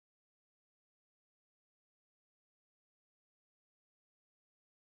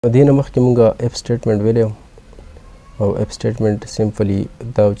دینه مخکې مونږه اف سټیټمنټ ویلی او اف سټیټمنټ سمپلی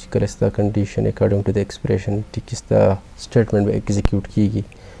دا چې کله ستا کنډیشن اکارډنګ ټو د ایکسپریشن ټیکي ستا سټیټمنټ به ایکزیکیوټ کیږي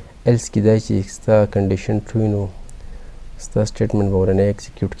ایلس کې دا چې ستا کنډیشن ټرو نو ستا سټیټمنټ به اورنی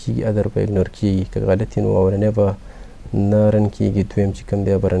ایکزیکیوټ کیږي ادر به اګنور کیږي که غلط نو اورنی به نه رن کیږي دویم چې کوم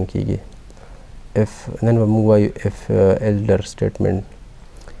دی به رن کیږي اف نن به موږ وایو اف ایلډر سټیټمنټ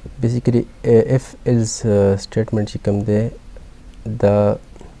بیسیکلی اف ایلس سټیټمنټ چې کوم دی دا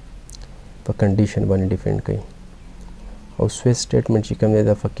په کنډیشن باندې ډیپینډ کوي او سویچ سټیټمنټ چې کوم دی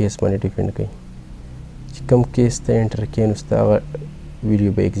دا په کیس باندې ډیپینډ کوي چې کوم کیس ته انټر کړې نو ستا هغه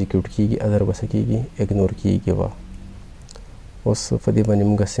ویډیو به ایکزیکیوټ کیږي ادر به څه کیږي اګنور کیږي به اوس په دې باندې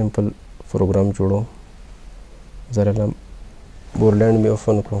موږ سمپل پروګرام جوړو زراله بورلینډ مې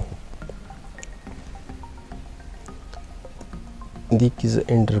اوپن کړو دې کې زه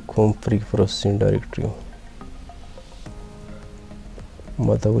انټر کوم پری پروسیسینګ ډایرکټري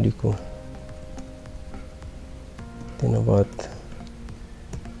ما دا ولیکو دینه بعد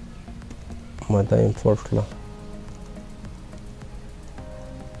ما دا امپورټ کړه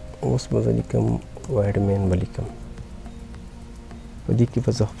اوس به زه لیکم واید مین به لیکم په دې کې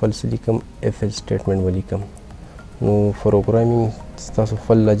به زه خپل څه لیکم اف ایل سټیټمنټ به لیکم نو پروګرامینګ ستاسو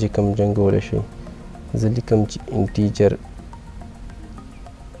خپل لاجیک هم جنګولی شئ زه لیکم چې انټیجر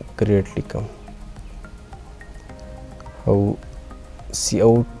ګریډ لیکم او سی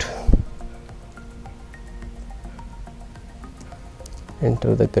اوټ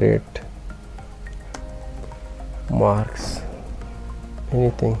enter the grade marks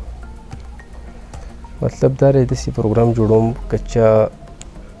anything مطلب دا دی داسې پروګرام جوړوم که چا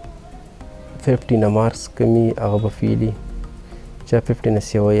 50 نه مارکس کمي هغه به فیلي چا 50 نه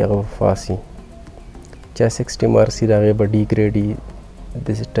سیوی هغه به فاسي چا 60 مارکس وي د هغې به ډي ګریډ وي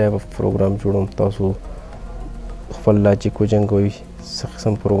داسې ټایپ اف پروګرام جوړوم تاسو خپل لاجیک وجنګوئ څه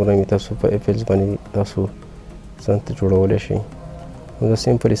قسم پروګرام وي تاسو په اف ایلز باندې تاسو ځان ته جوړولی شئ زه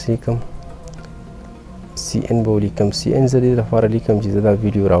سمپلی څه لیکم سی ان به ولیکم سی ان زه دې لپاره لیکم چې زه دا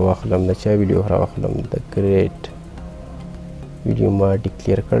ویډیو راواخلم د چا ویډیو راواخلم د ګریډ ویډیو ما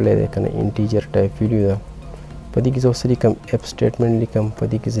ډیکلیر کړلی دی که نه انټیجر ټایپ ویډیو ده په دې کې زه اوس لیکم اف سټیټمنټ لیکم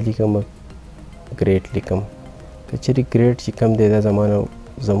په دې کې زه لیکم ګریډ لیکم که چېرې ګریډ چې کم دی دا زما نه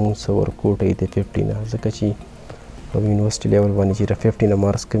زموږ څه ورکوټی دی 50 نه ځکه چې په یونیورسټي لیول باندې چې 50 نه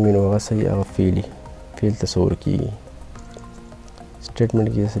مارکس کم وي نو هغه صحیح هغه فیل فیل ته څه ورکېږي سټیټمنټ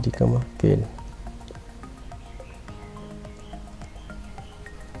کې څه لیکم فیل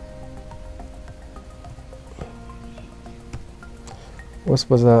اوس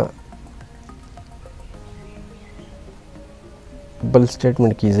به زه بل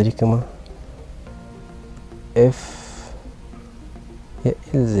سټیټمنټ کې زه لیکم اف یا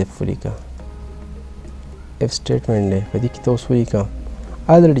ایلز اف ولیکه اف سټیټمنټ دی په دې کې ته اوس ولیکه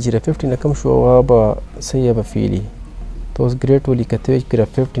الریډي چې 50 نه کم شو هغه به صحیح به فیلي ته اوس ګریډ ولیکه ته وایي که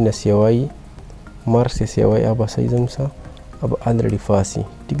 50 نه سیوایي مارکس یې سیوایي هغه به صحیح ځم څه هغه به الریډي فاسي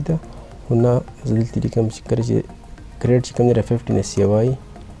ټیک ده خو نه زه دلته لیکم چې کله چې ګریډ چې کوم دی 50 نه سیوایي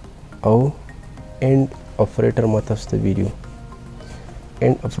او اینډ اپریټر ما تاسو ته ویډیو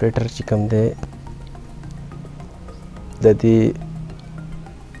اینډ اپریټر چې کوم دی د دې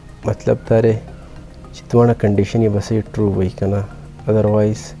مطلب دا دی چې دواړه کنډیشن یې به صحیح ټرو وي که نه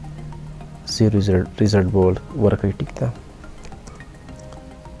ادروایز سی ریزلټ به ورکوي ټیک ده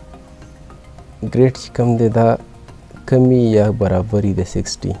ګریډ چې کوم دی دا کمی یا برابري د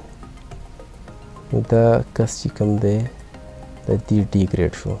 60 نو دا کس چې کوم دی د دې ډي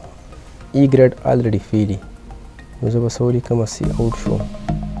ګریډ شو ای ګریډ الریډي فیلي نو زه به څه ولیکم سی اوټ شو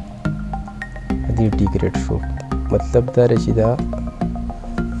د دې ډي ګریډ شو مطلب دا دی چې دا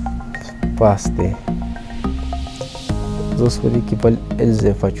پاس دی زه اوس په دې کې بل ایلز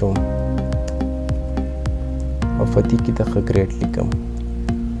اف اچوم او په دې کې دغه ګریډ لیکم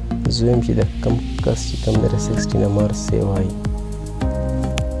زه وایم چې د کم کس چې کوم دی 60 نه مارکس سیوایي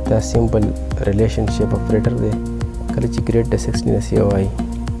دا سمپل ریلیشنشپ اپریټر دی کله چې ګریډ د 60 نه سیوایي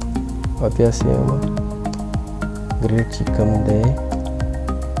او بیا سیم ګریډ چې کوم دی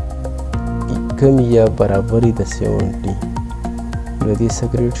کم یا برابري د 70 نو دې څه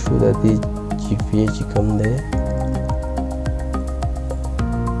ګریډ شو د دې جی پی ای چې کوم دی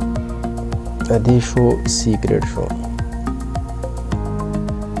دې شو سی ګریډ شو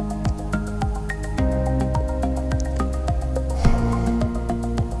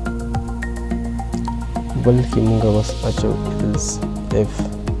بلکې مونږ بس اچو ایلز اف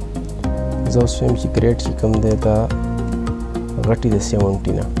زه اوس وایم چې ګریډ چې کوم دی دا غټي د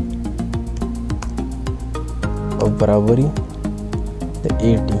 70 نه او برابري د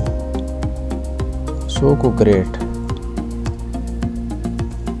 80 سو کو ګریډ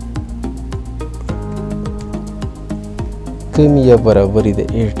کم یا برابري د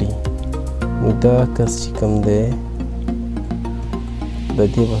 80 نو دا کس چې کوم دی د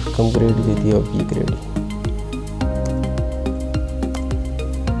دې به کم ګریډ دی دی او بي ګریډ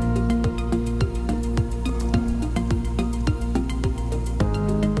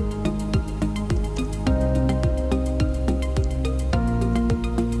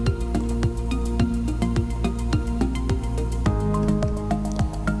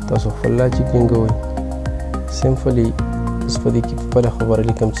تاسو خپل لاجیک ونګوئ سمپلی اوس په دې کې خپله خبره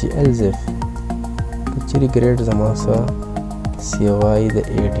لیکم چې الزف که چیرې ګریډ زما څه سیوای د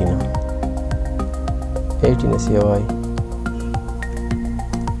 80 نه سیوای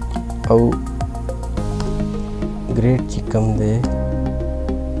او ګریډ چې کم دی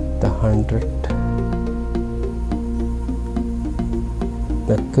د 100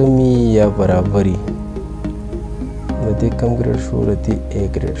 د کمی یا برابري د دې کم ګریډ شو د دې A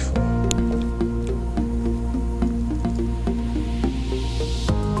ګریډ شو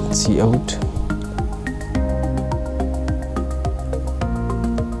see out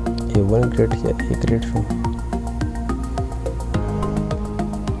A1 grade या A grade شو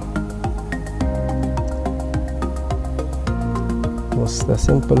اوس دا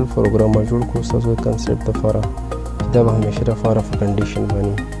سمپل پروګرام جوړ کړو تاسو کنسپټ لپاره دا به همیشه لپاره په کنډیشن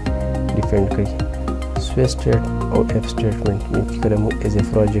باندې ډیفاین کړئ سویچ سټیټ او اف سټیټمنټ چې کله مو ایز ا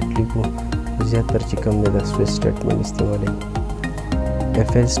پروجیکټ لیکو زیاتره چې کوم دی دا سویچ سټیټمنټ استعمالوي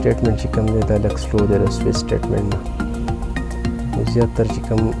FL statement چې کوم دی دا لږ سلو دی د سویچ سټیټمنټ نه نو زیاتره چې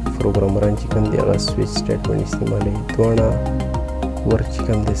کوم پروګرامران چې کوم دی هغه سویچ سټیټمنټ استعمالوي دواړه ورک چې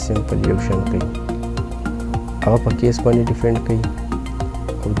کوم دی سمپل یو شان کوي هغه په کیس باندې ډیفینډ کوي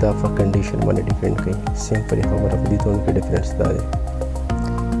او دا په کنډیشن باندې ډیفینډ کوي سمپلی خبره په دې دوه کې ډیفرنس دا دی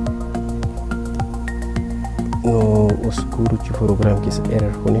نو اوس ګورو چې پروګرام کې څه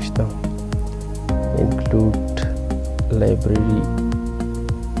ایرر خو نشته include library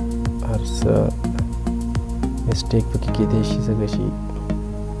mistake پکې کېدای شي ځکه چې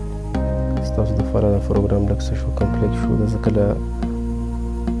ستاسو دپاره دا پروګرام لږ څه شو کمپلیکس شو دا زه کله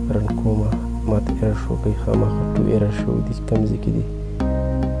رن کومه ماته ایرر شو کوي خامخا ټو ایرر شو دي کوم ځای کې دي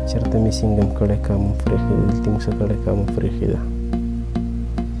چېرته میسینګ هم کړی کا هم پرېښې ده دلته موږ څه کړی کا هم پرېښې ده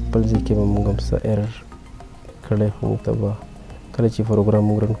بل ځای کې به موږ هم څه ایرر کړی خو موږ ته به کله چې پروګرام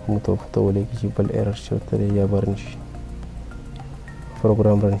موږ رن کوو موږ ته به پته ولګي چې بل ایرر چېرته دی یا به رن شي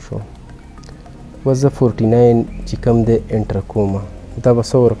پروګرام رن شو اوس زه 49 چې کوم دی انټر کوم دا به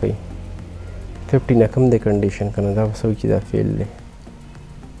څه ورکوي 50 نه کم دی کنډیشن که نه دا به څه وایي چې دا فیل دی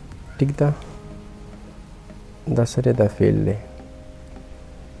ټیک ده دا څه دی دا فیل دی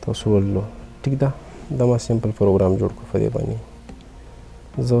تاسو ولولو ټیک ده دا ما سمپل پروګرام جوړ کړو په دې باندې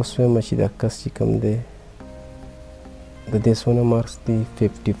زه اوس وایم چې دا کس چې کوم دی د دې څونه مارکس دي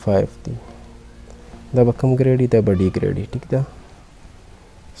 55 دي دا به کم ګریډ وي دا به ډي ګریډ وي ټیک ده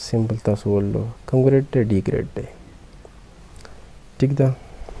سمپل تاسو ولولو کم ګریډ دی ډي ګریډ دی ټیک ده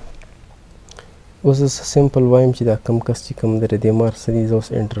اوس زه سمپل وایم چې دا کم کس چې کوم دی د دې مارکس دي زه اوس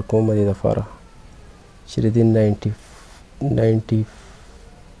انټر کوم د دې دپاره چې د دې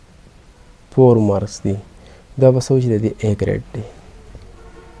 94 مارکس دي دا به څه وایي چې د دې A ګریډ دی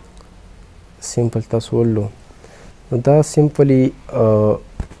سمپل تاسو ولولو نو دا سمپلی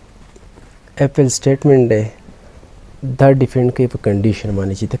FL سټیټمنټ دی دا ډیفینډ کوي په کنډیشن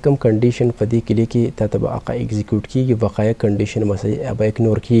باندې چې ته کوم کنډیشن په دې کې لیکې تا ته به هغه ایګزیکیوټ کېږي بقایا کنډیشن به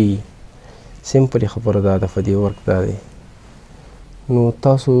اګنور کېږي سمپلی خبره دا ده په دې ورک دا دی نو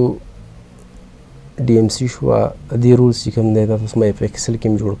تاسو DMC شوه دې رولز چې کوم دی دا تاسو ما په ایکسل کې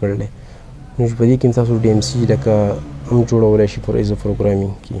هم جوړ کړلی نو په دې کې هم تاسو DMC لکه هم جوړولی شي فور ایز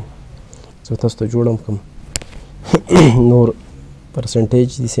پروګرامینګ کې زه تاسو ته جوړ هم کړم نور پرسنټیج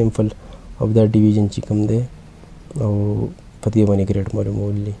دي سمپل او دا ډیویژن چې کوم دی او په دې باندې ګریډ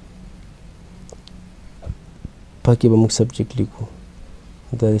معلومول دي پکې به موږ سبجیکټ لیکو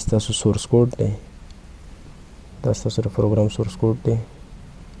دا ستاسو سورس کوډ دی دا ستاسو د پروګرام سورس کوډ دی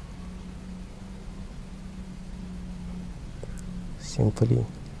سمپلی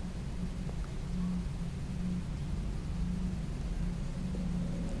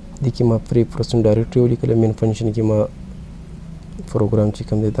دې کې ما پری پرسن ډایرکټري ولیکله مین فنکشن کې ما پروګرام چې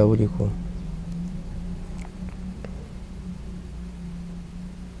کوم دی دا ولیکو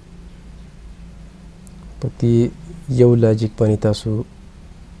په دې یو لاجیک باندې تاسو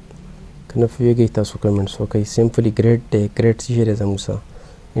که نه پوهېږئ تاسو کمنټس وکړئ سمپلی ګریډ دی ګریډ څه شی دی زموږ څه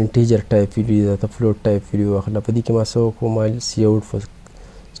انټیجر ټایپ ویلیو دی ته فلوټ ټایپ ویلیو واخله په دې کې ما څه وکړو ما سی آوټ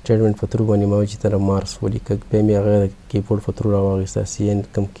سټیټمنټ په تھرو باندې ما وایي چې ته مارکس ولیکه بیا مې هغه کیبورډ په تھرو راواخیسته سی این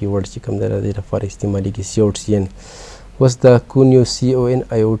کم کیورډ چې کوم دی د دې لپاره استعمالیږي سی آوټ سی این اوس دا کونیو سی او این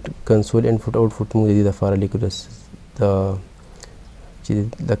آی اوټ کنسول انپوټ آوټپوټ موږ د دې لپاره لیکو د د چې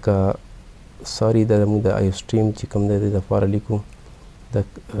لکه سوري دا موږ د آیو سټریم چې کوم دی د لپاره لیکو د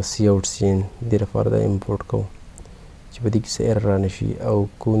سی اوټ سین د لپاره د امپورټ کوو چې په دې کې څه ایرر رانه شي او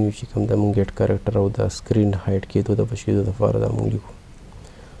کوم چې کوم د موږ ګیټ کریکټر او د سکرین هایډ کېدو د بچېدو لپاره دا موږ لیکو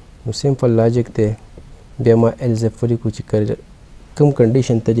نو سمپل لاجک دی بیا ما الزف ولیکو چې کوم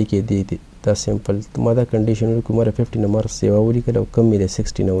کنډیشن ته لیکې دی دا سمپل ما دا کنډیشن ولیکو ما 50 نه مارکس یوه ولیکله او کم مې د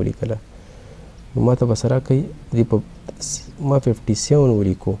 60 نه ولیکله نو ما ته به سره کوي دې په ما 57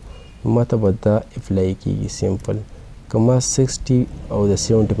 ولیکو ما ته به دا اپلای کېږي سمپل که ما 60 او د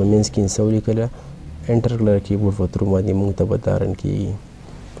 70 په منځ کې څه ولیکله انټر کړه کیبورډ په تھرو باندې موږ ته به دا رن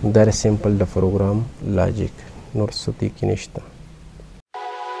کېږي دا سمپل د پروګرام لاجک نور څه دې کې نشته